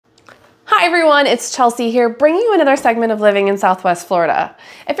Hi everyone, it's Chelsea here, bringing you another segment of living in Southwest Florida.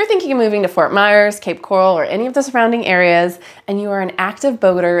 If you're thinking of moving to Fort Myers, Cape Coral, or any of the surrounding areas, and you are an active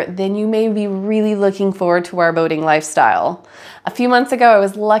boater, then you may be really looking forward to our boating lifestyle. A few months ago, I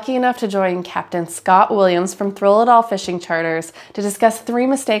was lucky enough to join Captain Scott Williams from Thrill It All Fishing Charters to discuss 3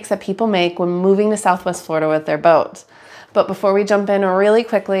 mistakes that people make when moving to Southwest Florida with their boat. But before we jump in really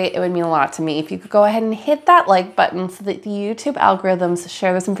quickly, it would mean a lot to me if you could go ahead and hit that like button so that the YouTube algorithms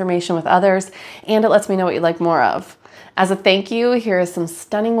share this information with others, and it lets me know what you'd like more of. As a thank you, here is some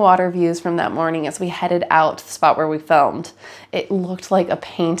stunning water views from that morning as we headed out to the spot where we filmed. It looked like a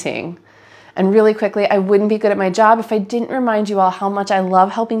painting. And really quickly, I wouldn't be good at my job if I didn't remind you all how much I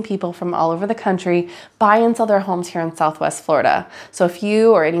love helping people from all over the country buy and sell their homes here in Southwest Florida. So if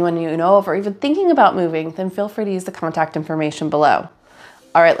you or anyone you know of are even thinking about moving, then feel free to use the contact information below.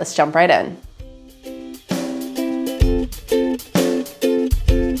 All right, let's jump right in.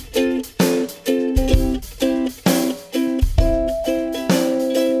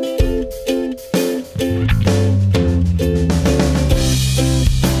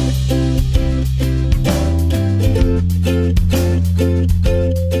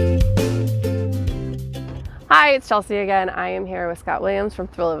 Hi, it's Chelsea again. I am here with Scott Williams from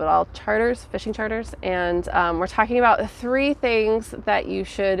Thrill It All Charters, Fishing Charters, and we're talking about 3 things that you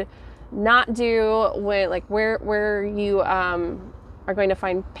should not do when, where you are going to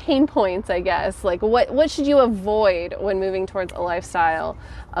find pain points, I guess. Like what should you avoid when moving towards a lifestyle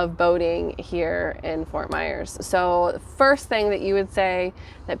of boating here in Fort Myers? So the first thing that you would say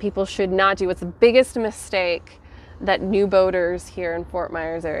that people should not do, what's the biggest mistake that new boaters here in Fort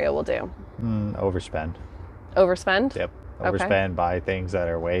Myers area will do? Overspend. Overspend? Yep. Overspend, okay. Buy things that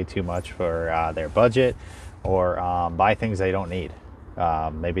are way too much for their budget, or buy things they don't need.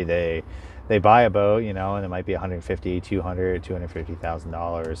 Maybe they buy a boat, you know, and it might be $150,000, $200,000,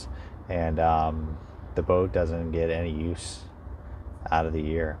 $250,000, and the boat doesn't get any use out of the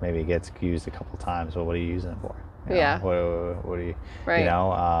year. Maybe it gets used a couple times. Well, what are you using it for? You know, yeah. What do you, right. You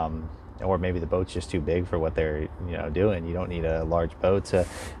know, or maybe the boat's just too big for what they're, you know, doing. You don't need a large boat to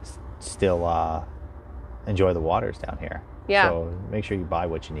still enjoy the waters down here. Yeah. So make sure you buy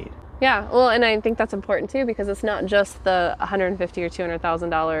what you need. Yeah. Well, and I think that's important too, because it's not just the $150,000 or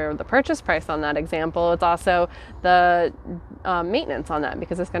 $200,000 the purchase price on that example. It's also the maintenance on that,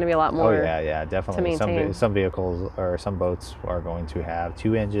 because it's going to be a lot more. Oh yeah, definitely. Some vehicles or some boats are going to have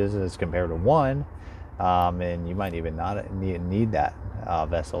 2 engines as compared to 1, and you might even not need that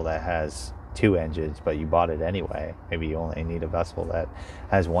vessel that has 2 engines, but you bought it anyway. Maybe you only need a vessel that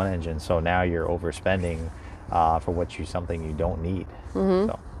has 1 engine, so now you're overspending for something you don't need. Mm-hmm.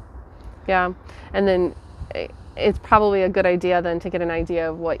 So. Yeah, and then it's probably a good idea then to get an idea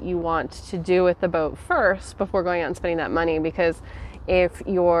of what you want to do with the boat first before going out and spending that money, because if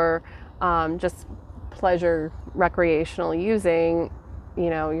you're just pleasure recreational using, you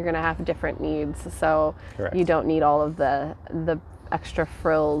know, you're going to have different needs. So correct. You don't need all of the extra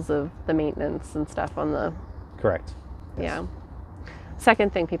frills of the maintenance and stuff on the. Correct. Yes. Yeah.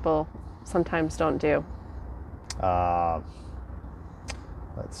 Second thing people sometimes don't do.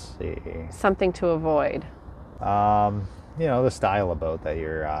 Let's see. Something to avoid. You know, the style of boat that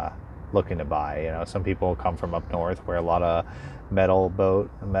you're looking to buy. You know, some people come from up north where a lot of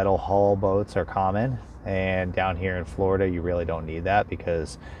metal hull boats are common, and down here in Florida you really don't need that,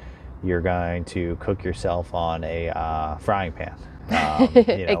 because you're going to cook yourself on a frying pan. You know,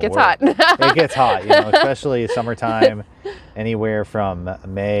 it gets hot. It gets hot, you know, especially summertime. Anywhere from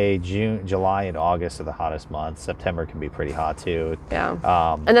May, June, July, and August are the hottest months. September can be pretty hot too.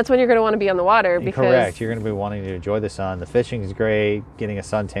 Yeah. And that's when you're going to want to be on the water. Because correct. You're going to be wanting to enjoy the sun. The fishing is great. Getting a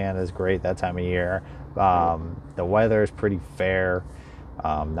suntan is great that time of year. The weather is pretty fair.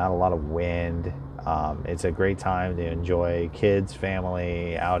 Not a lot of wind. It's a great time to enjoy kids,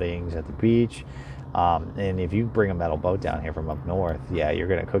 family outings at the beach. And if you bring a metal boat down here from up north, yeah, you're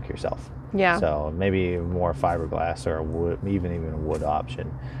going to cook yourself. Yeah. So maybe more fiberglass or a wood, even a wood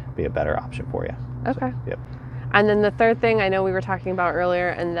option, be a better option for you. Okay. So, yep. And then the third thing I know we were talking about earlier,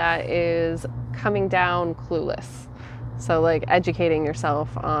 and that is coming down clueless. So like educating yourself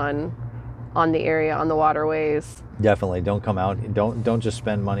on the area, on the waterways. Definitely. Don't come out. Don't just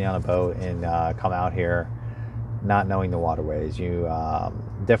spend money on a boat and come out here not knowing the waterways. You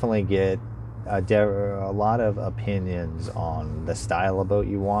definitely get a lot of opinions on the style of boat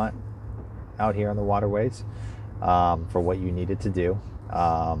you want out here on the waterways, for what you need it to do,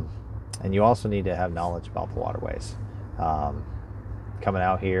 and you also need to have knowledge about the waterways. coming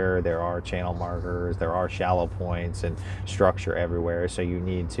out here, there are channel markers, there are shallow points and structure everywhere, so you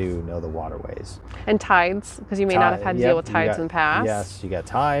need to know the waterways. And tides, because you may not have had to deal with tides in the past. Yes, you got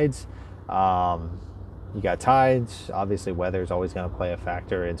tides. You got tides. Obviously, weather is always going to play a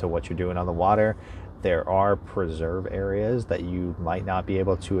factor into what you're doing on the water. There are preserve areas that you might not be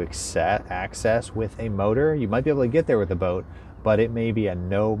able to access with a motor. You might be able to get there with a boat, but it may be a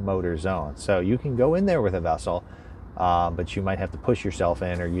no motor zone. So you can go in there with a vessel, but you might have to push yourself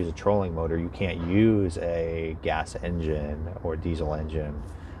in or use a trolling motor. You can't use a gas engine or diesel engine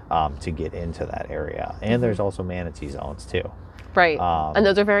to get into that area. And there's also manatee zones too. Right. And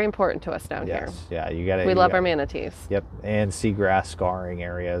those are very important to us down here. Yeah, you got to. We love our manatees. Yep. And seagrass scarring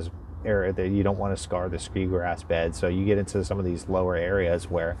areas. Area that you don't want to scar the seagrass bed, so you get into some of these lower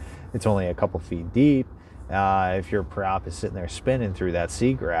areas where it's only a couple feet deep. If your prop is sitting there spinning through that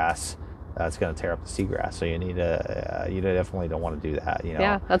seagrass, it's going to tear up the seagrass. So you need to, you definitely don't want to do that. You know.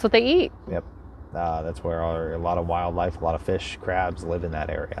 Yeah, that's what they eat. Yep. That's where a lot of wildlife, a lot of fish, crabs live in that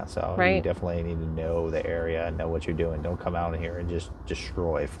area. So right. You definitely need to know the area and know what you're doing. Don't come out here and just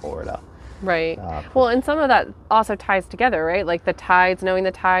destroy Florida. Right. Well, and some of that also ties together, right? Like the tides, knowing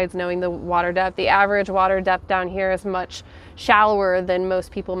the water depth. The average water depth down here is much shallower than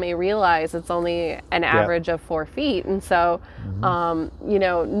most people may realize. It's only an average of 4 feet. And so, you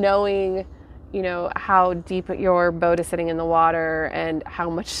know, knowing, you know, how deep your boat is sitting in the water and how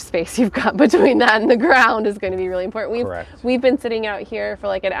much space you've got between that and the ground is going to be really important. We've been sitting out here for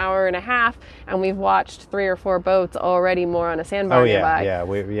like an hour and a half, and we've watched 3 or 4 boats already more on a sandbar nearby.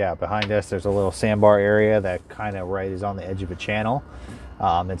 Yeah. Behind us, there's a little sandbar area that kind of is on the edge of a channel.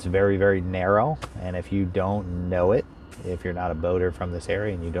 It's very, very narrow, and if you don't know it, if you're not a boater from this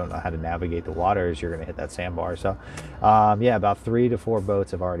area and you don't know how to navigate the waters, you're going to hit that sandbar. So, yeah, about 3 to 4 boats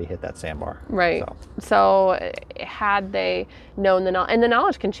have already hit that sandbar. Right. So had they known the knowledge, and the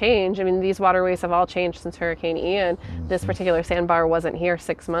knowledge can change. I mean, these waterways have all changed since Hurricane Ian. This particular sandbar wasn't here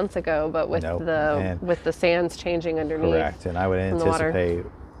 6 months ago, but with the sands changing underneath. Correct. And I would anticipate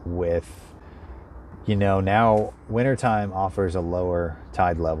with, you know, now wintertime offers a lower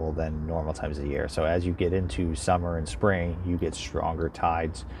tide level than normal times of the year. So as you get into summer and spring, you get stronger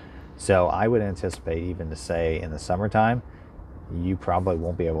tides. So I would anticipate even to say in the summertime, you probably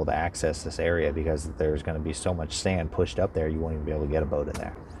won't be able to access this area because there's going to be so much sand pushed up there, you won't even be able to get a boat in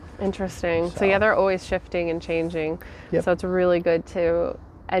there. Interesting. So yeah, they're always shifting and changing. Yep. So it's really good to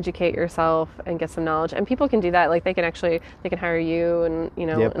educate yourself and get some knowledge, and people can do that. Like they can hire you and, you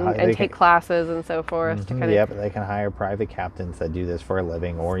know, and take classes and so forth to kind of. They can hire private captains that do this for a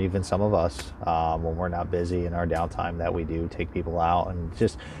living, or even some of us when we're not busy in our downtime that we do take people out and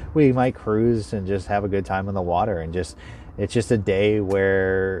just we might cruise and just have a good time in the water, and just it's just a day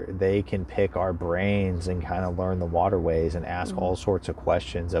where they can pick our brains and kind of learn the waterways and ask all sorts of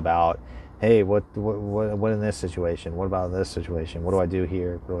questions about, hey, what in this situation? What about this situation? What do I do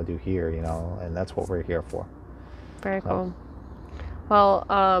here? What do I do here? You know, and that's what we're here for. Very cool. Well,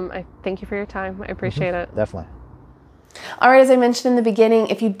 I thank you for your time. I appreciate it. Definitely. All right, as I mentioned in the beginning,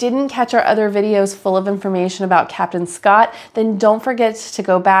 if you didn't catch our other videos full of information about Captain Scott, then don't forget to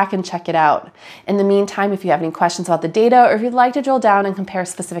go back and check it out. In the meantime, if you have any questions about the data, or if you'd like to drill down and compare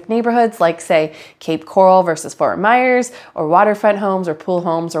specific neighborhoods like, say, Cape Coral versus Fort Myers, or waterfront homes or pool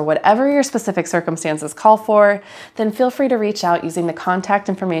homes, or whatever your specific circumstances call for, then feel free to reach out using the contact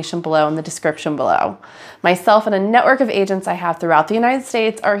information below in the description below. Myself and a network of agents I have throughout the United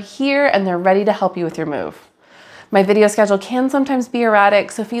States are here, and they're ready to help you with your move. My video schedule can sometimes be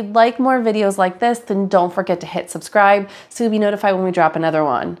erratic, so if you'd like more videos like this, then don't forget to hit subscribe so you'll be notified when we drop another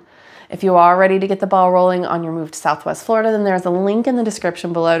one. If you are ready to get the ball rolling on your move to Southwest Florida, then there's a link in the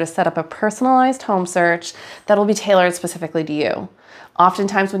description below to set up a personalized home search that will be tailored specifically to you.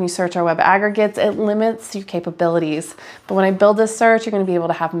 Oftentimes when you search our web aggregates, it limits your capabilities. But when I build this search, you're going to be able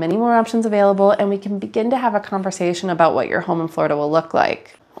to have many more options available, and we can begin to have a conversation about what your home in Florida will look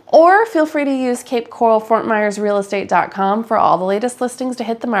like. Or feel free to use Cape Coral Fort Myers realestate.com for all the latest listings to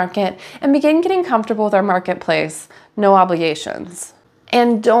hit the market and begin getting comfortable with our marketplace. No obligations.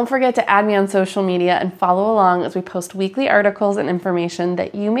 And don't forget to add me on social media and follow along as we post weekly articles and information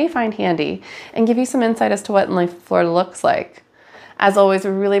that you may find handy and give you some insight as to what life in Florida looks like. As always,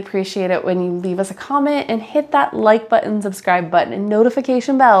 we really appreciate it when you leave us a comment and hit that like button, subscribe button, and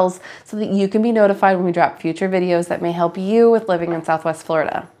notification bells so that you can be notified when we drop future videos that may help you with living in Southwest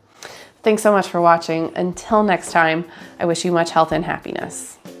Florida. Thanks so much for watching. Until next time, I wish you much health and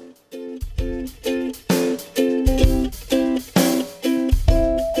happiness.